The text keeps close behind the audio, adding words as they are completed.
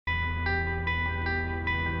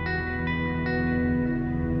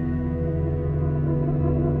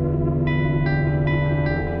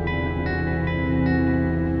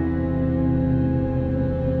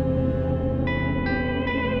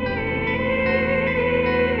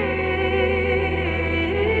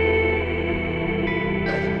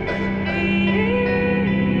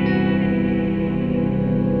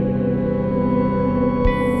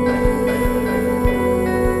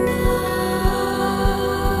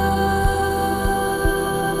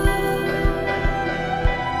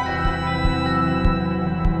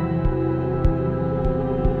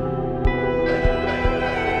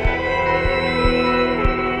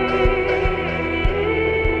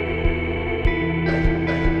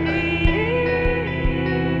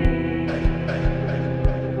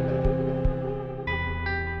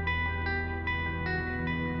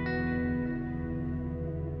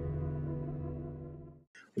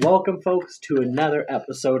Welcome, folks, to another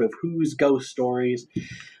episode of Who's Ghost Stories.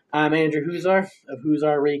 I'm Andrew Huzar of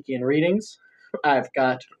Huzar Reiki and Readings. I've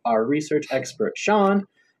got our research expert, Sean,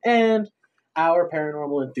 and our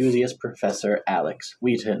paranormal enthusiast, Professor Alex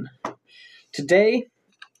Wheaton. Today,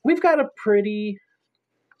 we've got a pretty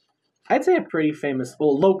famous,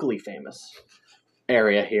 locally famous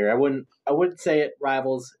area here. I wouldn't say it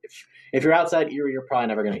rivals. If you're outside Erie, you're probably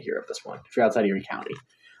never going to hear of this one. If you're outside Erie County.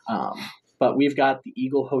 But we've got the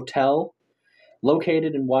Eagle Hotel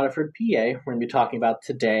located in Waterford, PA. We're going to be talking about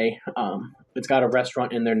today. It's got a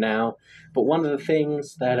restaurant in there now. But one of the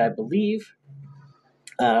things that I believe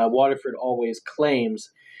Waterford always claims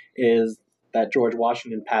is that George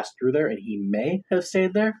Washington passed through there and he may have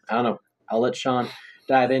stayed there. I don't know. I'll let Sean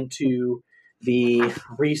dive into the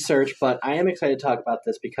research, but I am excited to talk about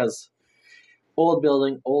this because old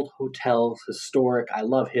building, old hotels, historic. I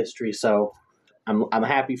love history, so I'm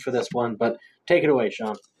happy for this one, but take it away,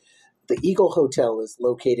 Sean. The Eagle Hotel is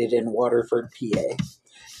located in Waterford, PA,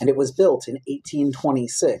 and it was built in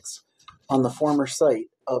 1826 on the former site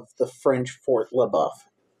of the French Fort LeBoeuf.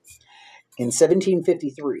 In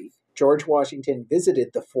 1753, George Washington visited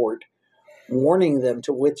the fort, warning them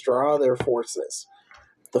to withdraw their forces.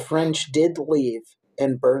 The French did leave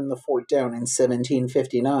and burn the fort down in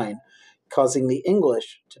 1759, causing the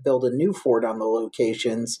English to build a new fort on the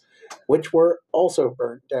locations, which were also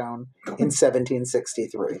burnt down in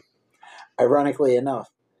 1763. Ironically enough,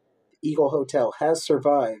 the Eagle Hotel has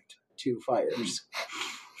survived 2 fires.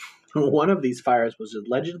 One of these fires was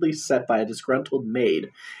allegedly set by a disgruntled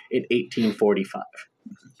maid in 1845.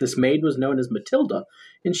 This maid was known as Matilda,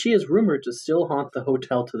 and she is rumored to still haunt the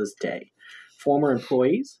hotel to this day. Former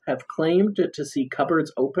employees have claimed to see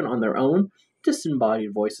cupboards open on their own,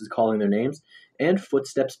 disembodied voices calling their names, and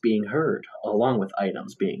footsteps being heard, along with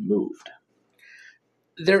items being moved.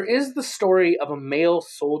 There is the story of a male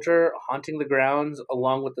soldier haunting the grounds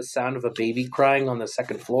along with the sound of a baby crying on the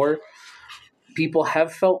second floor. People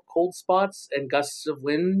have felt cold spots and gusts of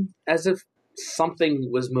wind as if something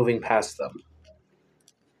was moving past them.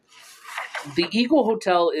 The Eagle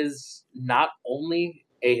Hotel is not only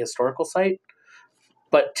a historical site,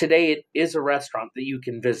 but today it is a restaurant that you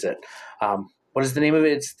can visit. What is the name of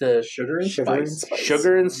it? It's the Sugar and Spice.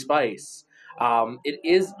 Sugar and Spice. It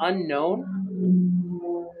is unknown.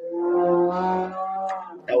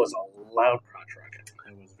 That was a loud crotch rocket.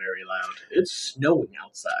 It was very loud. It's snowing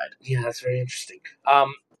outside. Yeah, that's very interesting.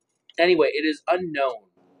 Anyway, it is unknown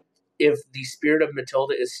if the spirit of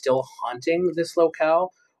Matilda is still haunting this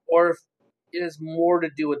locale, or if it has more to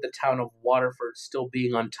do with the town of Waterford still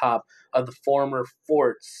being on top of the former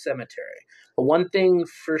fort cemetery. But one thing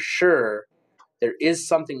for sure, there is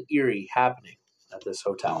something eerie happening at this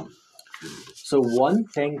hotel. So one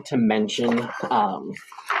thing to mention,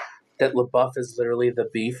 that LeBoeuf is literally the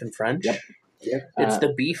beef in French. Yep. It's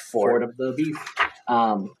the beef fort. of the beef.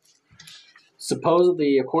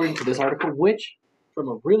 Supposedly, according to this article, which from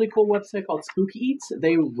a really cool website called Spooky Eats,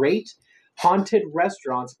 they rate haunted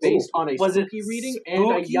restaurants based on a spooky reading and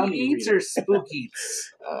a yummy Eats reading. or Spooky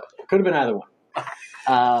Eats? Could have been either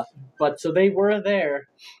one. But so they were there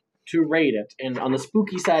to rate it, and on the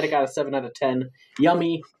spooky side, it got a 7 out of 10.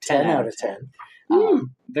 Yummy, 10 out of 10.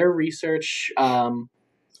 Their research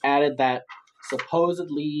added that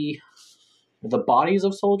supposedly the bodies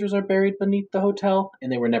of soldiers are buried beneath the hotel,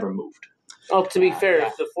 and they were never moved. Oh, to be fair,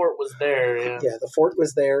 the fort was there. Yeah, the fort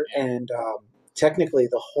was there, and technically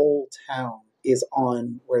the whole town is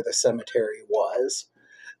on where the cemetery was.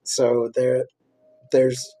 So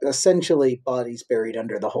there's essentially bodies buried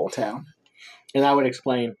under the whole town. And that would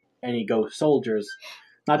explain any ghost soldiers,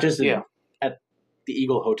 not just at the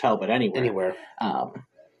Eagle Hotel, but anywhere.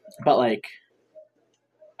 But like,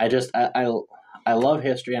 I love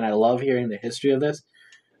history, and I love hearing the history of this.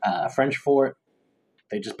 French fort,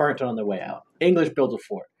 they just burnt it on their way out. English built a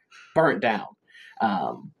fort, burnt down.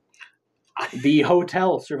 The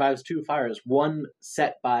hotel survives 2 fires, one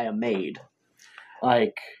set by a maid.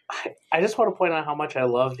 Like, I just want to point out how much I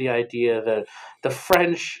love the idea that the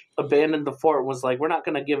French abandoned the fort, was like, we're not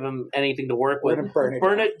going to give them anything to work with.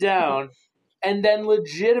 Burn it down. And then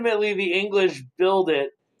legitimately the English build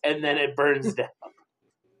it, and then it burns down.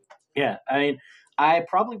 Yeah, I mean, I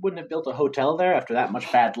probably wouldn't have built a hotel there after that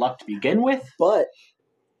much bad luck to begin with. But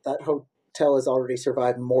that hotel has already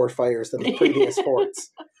survived more fires than the previous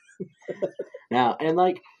forts. Now, and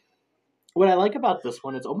like, what I like about this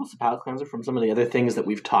one, it's almost a palate cleanser from some of the other things that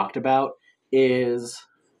we've talked about, is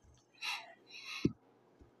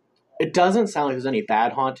it doesn't sound like there's any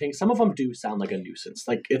bad haunting. Some of them do sound like a nuisance.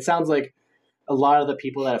 Like, it sounds like a lot of the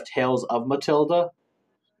people that have tales of Matilda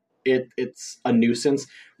it's a nuisance.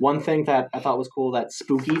 One thing that I thought was cool that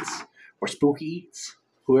Spook Eats or Spooky Eats,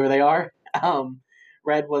 whoever they are,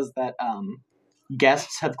 read was that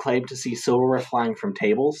guests have claimed to see silverware flying from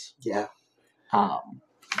tables. Yeah.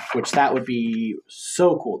 Which that would be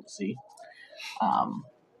so cool to see.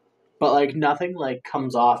 But like nothing like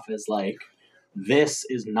comes off as like this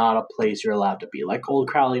is not a place you're allowed to be. Like Old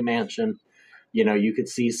Crowley Mansion, you know, you could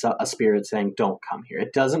see a spirit saying, "Don't come here."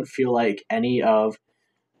 It doesn't feel like any of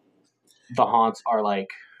the haunts are like.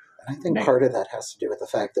 And I think part of that has to do with the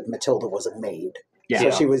fact that Matilda was a maid, Yeah.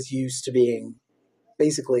 so she was used to being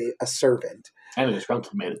basically a servant. And a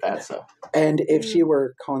disgruntled maid at that. So. And if she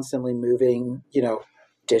were constantly moving, you know,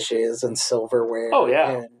 dishes and silverware, Oh,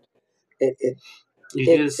 yeah. and it You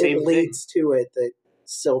do the same it leads to it that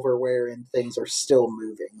silverware and things are still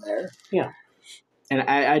moving there. Yeah. And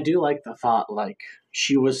I do like the thought, like,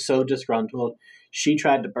 she was so disgruntled, she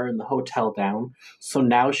tried to burn the hotel down, so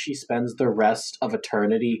now she spends the rest of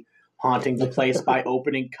eternity haunting the place by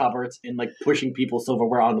opening cupboards and, like, pushing people's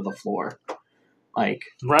silverware onto the floor. Like...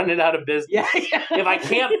 Running out of business. Yeah. If I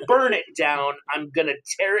can't burn it down, I'm going to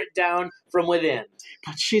tear it down from within.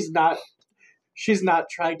 But she's not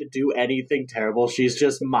trying to do anything terrible. She's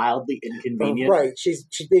just mildly inconvenient. Right. She's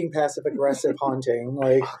being passive aggressive haunting.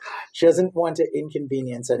 Like she doesn't want to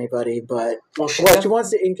inconvenience anybody, but she wants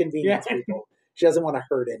to inconvenience people. She doesn't want to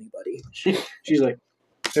hurt anybody. She's like,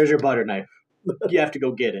 "There's your butter knife. You have to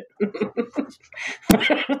go get it."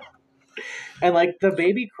 And like the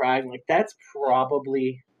baby crying, like that's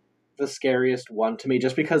probably the scariest one to me,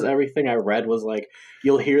 just because everything I read was like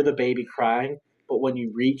you'll hear the baby crying, but when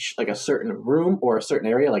you reach like a certain room or a certain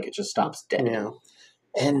area, like it just stops dead. Yeah.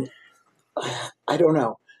 And I don't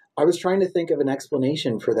know. I was trying to think of an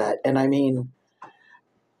explanation for that, and I mean,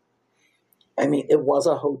 it was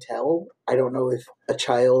a hotel. I don't know if a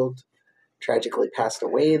child tragically passed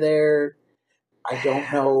away there. I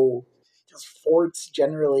don't know. Because forts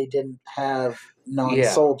generally didn't have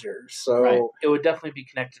non-soldiers, so right. It would definitely be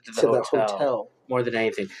connected to the hotel more than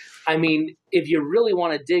anything. I mean, if you really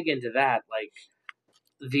want to dig into that, like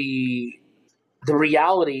the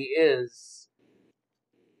reality is,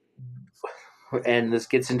 and this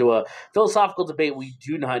gets into a philosophical debate we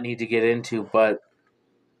do not need to get into, but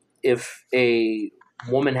if a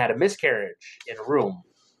woman had a miscarriage in a room,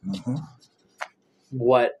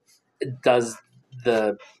 what does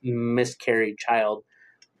the miscarried child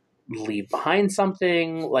leave behind?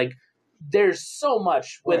 Something like there's so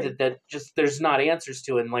much with it that just there's not answers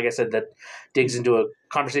to, and like I said, that digs into a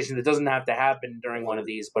conversation that doesn't have to happen during one of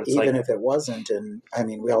these, but it's even if it wasn't. And I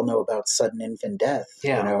mean, we all know about sudden infant death.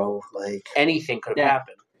 You know, like anything could have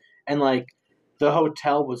happened. And like the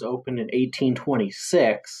hotel was opened in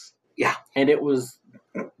 1826. Yeah, and it was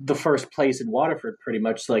the first place in Waterford, pretty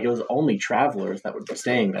much. So like it was only travelers that would be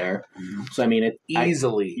staying there. So I mean,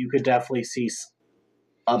 you could definitely see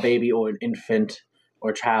a baby or an infant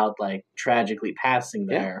or child like tragically passing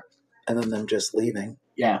there, and then them just leaving.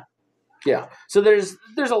 Yeah. So there's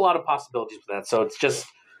a lot of possibilities with that. So it's just,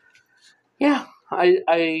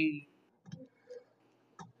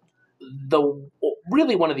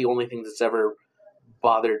 really one of the only things that's ever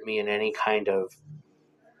bothered me in any kind of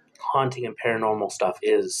haunting and paranormal stuff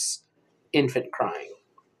is infant crying,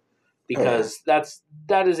 because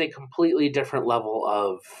that is a completely different level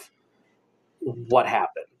of what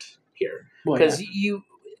happened here. Because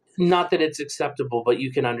not that it's acceptable, but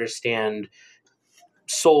you can understand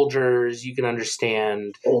soldiers, you can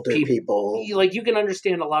understand older people, like you can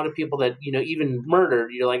understand a lot of people that even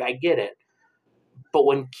murdered. You're like, I get it, but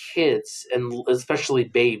when kids and especially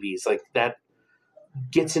babies, like that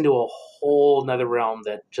gets into a whole nother realm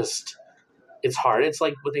that just, it's hard. It's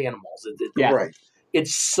like with animals. Right.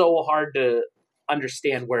 It's so hard to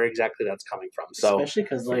understand where exactly that's coming from. So especially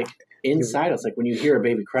because like inside us, like when you hear a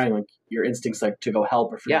baby crying, like your instincts like to go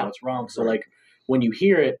help or figure out what's wrong. So like when you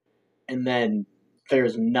hear it and then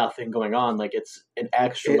there's nothing going on, like it's an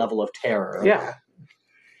extra level of terror. Yeah.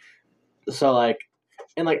 So like,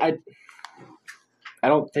 and like I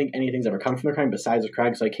don't think anything's ever come from the crying besides the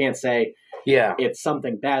crying, so I can't say it's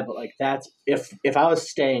something bad, but like that's if I was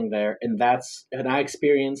staying there and I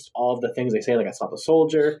experienced all of the things they say, like I saw the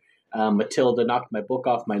soldier, Matilda knocked my book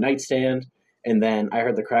off my nightstand, and then I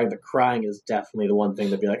heard the crying. The crying is definitely the one thing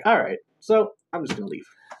that'd be like, all right, so I'm just gonna leave.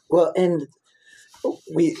 Well, and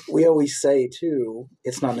we always say too,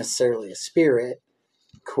 it's not necessarily a spirit,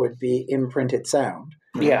 could be imprinted sound.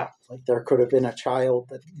 Yeah. Like there could have been a child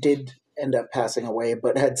that did end up passing away,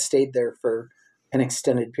 but had stayed there for an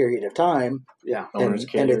extended period of time. Yeah. And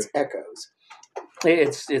it's echoes.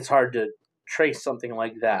 It's hard to trace something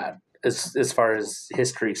like that as far as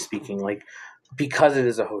history speaking. Like because it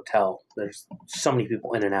is a hotel, there's so many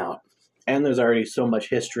people in and out. And there's already so much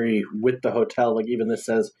history with the hotel. Like even this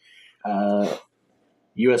says,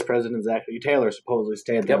 U.S. President Zachary Taylor supposedly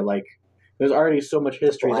stayed there. Yep. Like there's already so much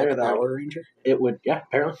history Black there that Power Ranger. it would, yeah,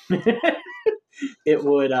 apparently, it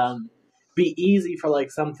would be easy for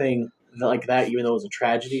like something like that, even though it was a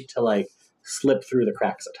tragedy, to like slip through the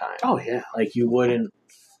cracks of time. Oh yeah, Like you wouldn't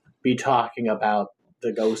be talking about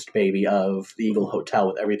the ghost baby of the Eagle Hotel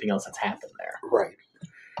with everything else that's happened there. Right.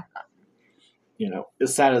 You know,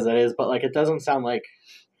 as sad as that is, but like it doesn't sound like,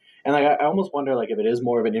 and like I almost wonder like if it is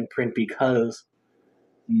more of an imprint because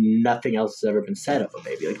nothing else has ever been said of a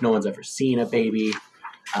baby. Like no one's ever seen a baby.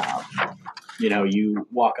 You know, you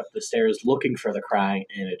walk up the stairs looking for the crying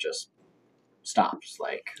and it just stops.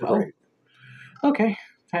 Like, oh, Right. okay,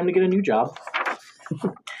 time to get a new job.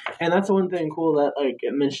 And that's one thing cool that like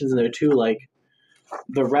it mentions in there too. Like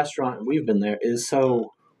the restaurant, we've been there, is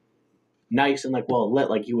so nice and like well lit.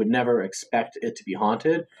 Like you would never expect it to be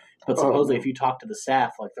haunted, but supposedly if you talk to the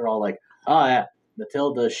staff, like they're all like, "Oh yeah,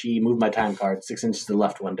 Matilda, she moved my time card 6 inches to the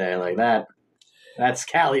left one day." Like that. That's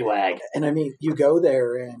Scallywag. And I mean, you go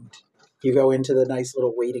there and you go into the nice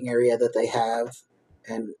little waiting area that they have,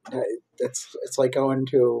 and it's like going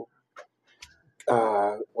to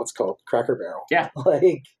what's called Cracker Barrel. Yeah.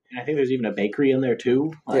 Like, And I think there's even a bakery in there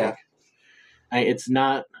too. Like, yeah. It's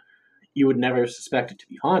not. You would never suspect it to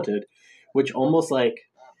be haunted, which almost like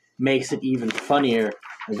makes it even funnier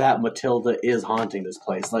that Matilda is haunting this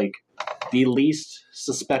place. Like the least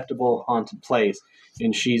suspectable haunted place,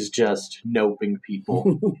 and she's just noping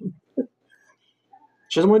people.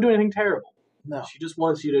 She doesn't want to do anything terrible. No. She just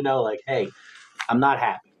wants you to know, like, hey, I'm not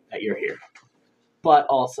happy that you're here. But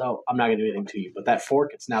also, I'm not going to do anything to you. But that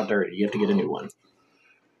fork, it's now dirty. You have to get a new one.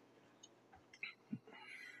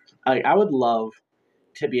 I would love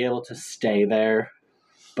to be able to stay there,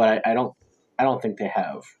 but I don't think they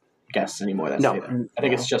have guests anymore that stay there. I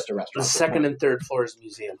think it's just a the restaurant. second and third floors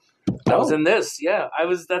museum. That was in this. Yeah,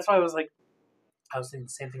 that's why I was like, I was thinking the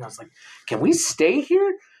same thing. I was like, can we stay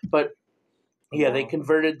here? But yeah, they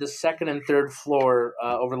converted the second and third floor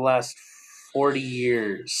over the last 40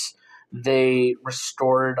 years. They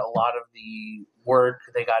restored a lot of the work.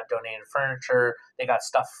 They got donated furniture. They got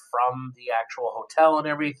stuff from the actual hotel and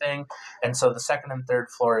everything. And so the second and third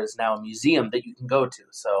floor is now a museum that you can go to.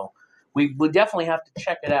 So we would definitely have to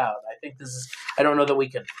check it out. I think this is, I don't know that we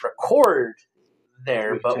can record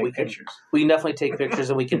there, but we can definitely take pictures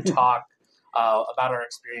and we can talk about our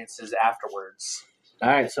experiences afterwards. All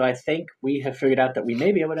right, so I think we have figured out that we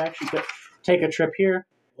may be able to actually take a trip here.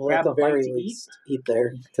 Well, Grab at the a bite very to least, eat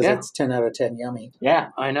there because Yeah. it's 10 out of 10 yummy. Yeah,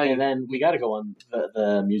 I know and you. then we got to go on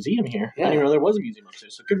the museum here. Yeah. I didn't even know there was a museum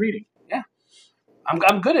upstairs, so good reading.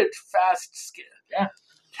 I'm good at fast skim. Yeah.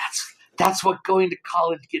 That's what going to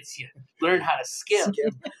college gets you. Learn how to skim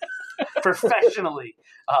professionally.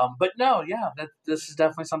 But no, yeah, this is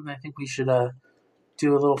definitely something I think we should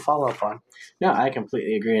do a little follow up on. No, I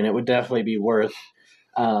completely agree, and it would definitely be worth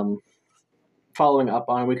following up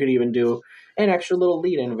on. We could even do an extra little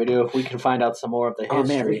lead-in video if we can find out some more of the history. Oh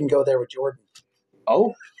man, we can go there with Jordan.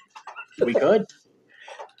 Oh, we could.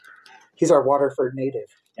 He's our Waterford native.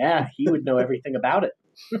 Yeah, he would know everything about it.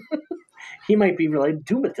 He might be related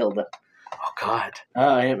to Matilda. Oh God.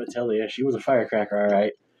 Oh, Aunt Matilda, yeah, she was a firecracker, all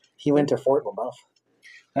right. He went to Fort LaBeouf.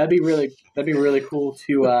 That'd be really cool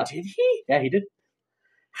to. Did he? Yeah, he did.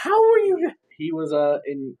 How were you? He was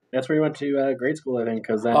in. That's where he went to grade school, I think.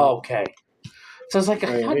 Because then. Oh, okay. So it's like,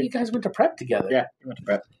 Right, how do you guys went to prep together? Yeah, he went to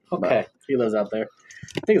prep. Okay. But he lives out there.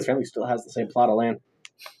 I think his family still has the same plot of land,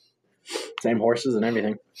 same horses and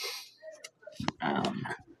everything.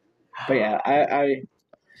 But yeah, I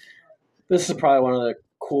this is probably one of the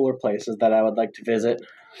cooler places that I would like to visit.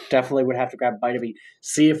 Definitely would have to grab a bite of eat.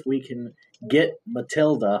 See if we can get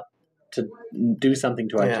Matilda to do something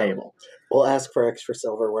to our Yeah. table. We'll ask for extra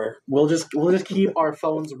silverware. We'll just keep our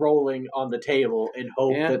phones rolling on the table and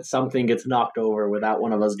hope that something gets knocked over without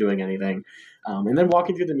one of us doing anything. And then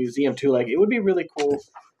walking through the museum too, like it would be really cool.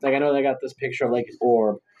 Like I know they got this picture of like an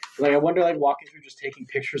orb. Like I wonder, like walking through, just taking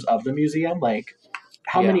pictures of the museum, like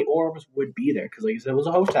how many orbs would be there? Because like you said, it was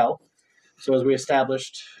a hotel. So as we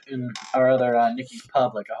established in our other Nikki's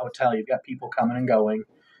Pub, like a hotel, you've got people coming and going,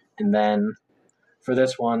 and then for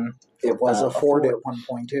this one, It was a fort fort. at one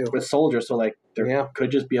point too. with soldiers, so like there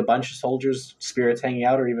could just be a bunch of soldiers, spirits hanging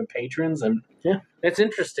out, or even patrons, and It's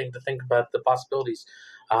interesting to think about the possibilities.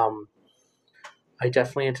 I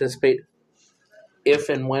definitely anticipate if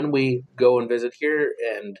and when we go and visit here,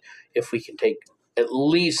 and if we can take at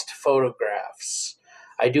least photographs.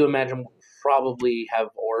 I do imagine we'll probably have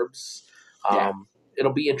orbs. Yeah.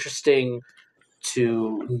 It'll be interesting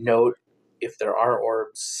to note if there are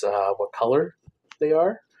orbs, what color they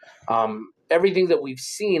are. Everything that we've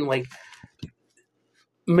seen, like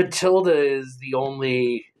Matilda is the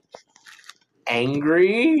only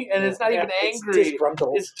angry, and it's not even angry.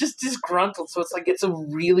 Disgruntled. It's just disgruntled. So it's like it's a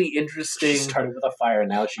really interesting. She started with a fire, and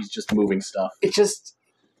now she's just moving stuff. It just,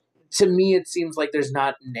 to me, it seems like there's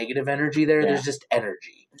not negative energy there. Yeah. There's just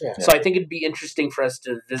energy. Yeah. So I think it'd be interesting for us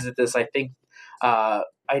to visit this. I think I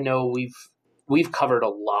know we've covered a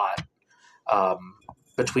lot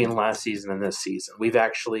between last season and this season. We've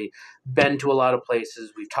actually been to a lot of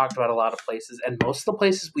places. We've talked about a lot of places, and most of the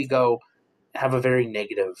places we go have a very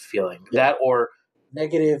negative feeling. Yeah. That or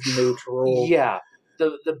Negative, neutral. yeah.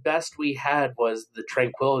 The best we had was the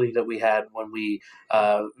tranquility that we had when we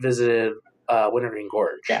visited Wintergreen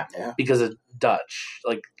Gorge. Yeah. Because of Dutch.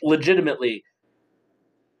 Like, legitimately,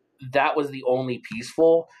 that was the only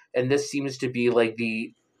peaceful, and this seems to be like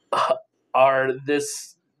the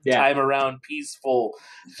time around peaceful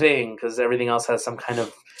thing, because everything else has some kind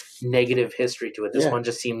of negative history to it. This one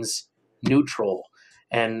just seems neutral,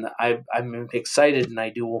 and I'm excited, and I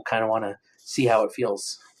do kind of want to see how it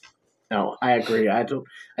feels. No, I agree. I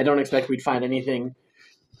don't expect we'd find anything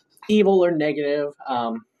evil or negative.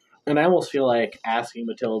 And I almost feel like asking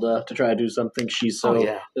Matilda to try to do something she's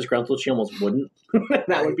so disgruntled she almost wouldn't.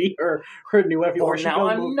 That would be her new FU. Or now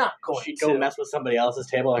I'm not going she'd to. go mess with somebody else's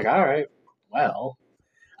table. Like, all right, well.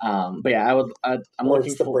 But yeah, I'm Or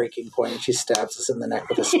looking it's the for breaking point. She stabs us in the neck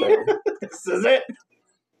with a spoon. This is it.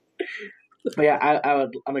 But yeah,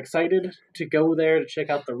 I'm excited to go there to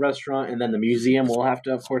check out the restaurant and then the museum. We'll have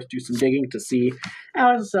to, of course, do some digging to see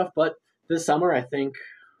hours and stuff. But this summer, I think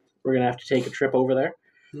we're gonna have to take a trip over there.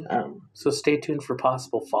 So stay tuned for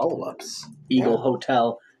possible follow-ups. Eagle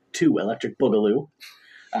Hotel 2 Electric Boogaloo.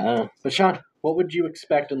 But Sean, what would you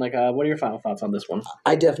expect, and what are your final thoughts on this one?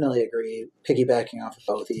 I definitely agree, piggybacking off of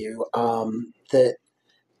both of you, that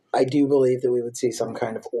I do believe that we would see some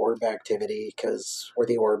kind of orb activity because we're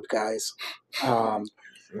the orb guys.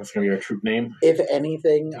 That's gonna be our troop name. If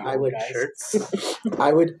anything, The I orb would guys.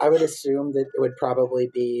 I would assume that it would probably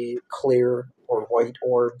be clear or white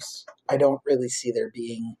orbs. I don't really see there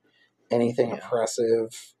being anything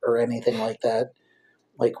oppressive or anything like that.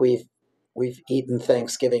 Like we've eaten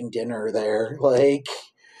Thanksgiving dinner there. Like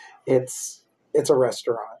it's a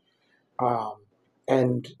restaurant.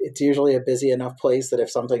 And it's usually a busy enough place that if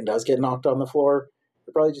something does get knocked on the floor,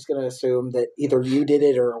 you're probably just going to assume that either you did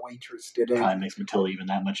it or a waitress did it. Probably makes Matilda even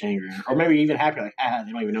that much angrier, or maybe even happier. Like,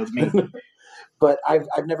 they don't even know it's me. But I've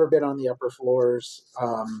never been on the upper floors,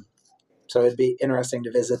 so it'd be interesting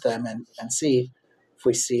to visit them and see if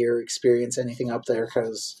we see or experience anything up there.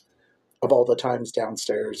 Because of all the times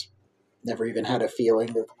downstairs, never even had a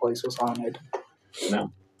feeling that the place was haunted.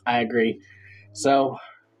 No, I agree. So,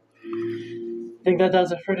 I think that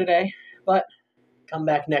does it for today. But come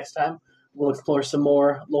back next time. We'll explore some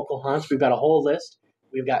more local haunts. We've got a whole list.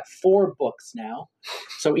 We've got 4 books now.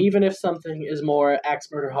 So even if something is more Axe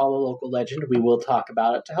Murder Hollow local legend, we will talk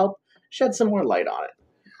about it to help shed some more light on it.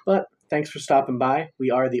 But thanks for stopping by. We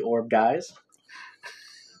are the Orb Guys.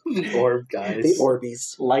 The Orb Guys. The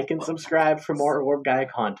Orbies. Like and subscribe for more Orb Guy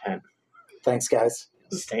content. Thanks, guys.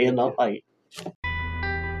 Stay in the light.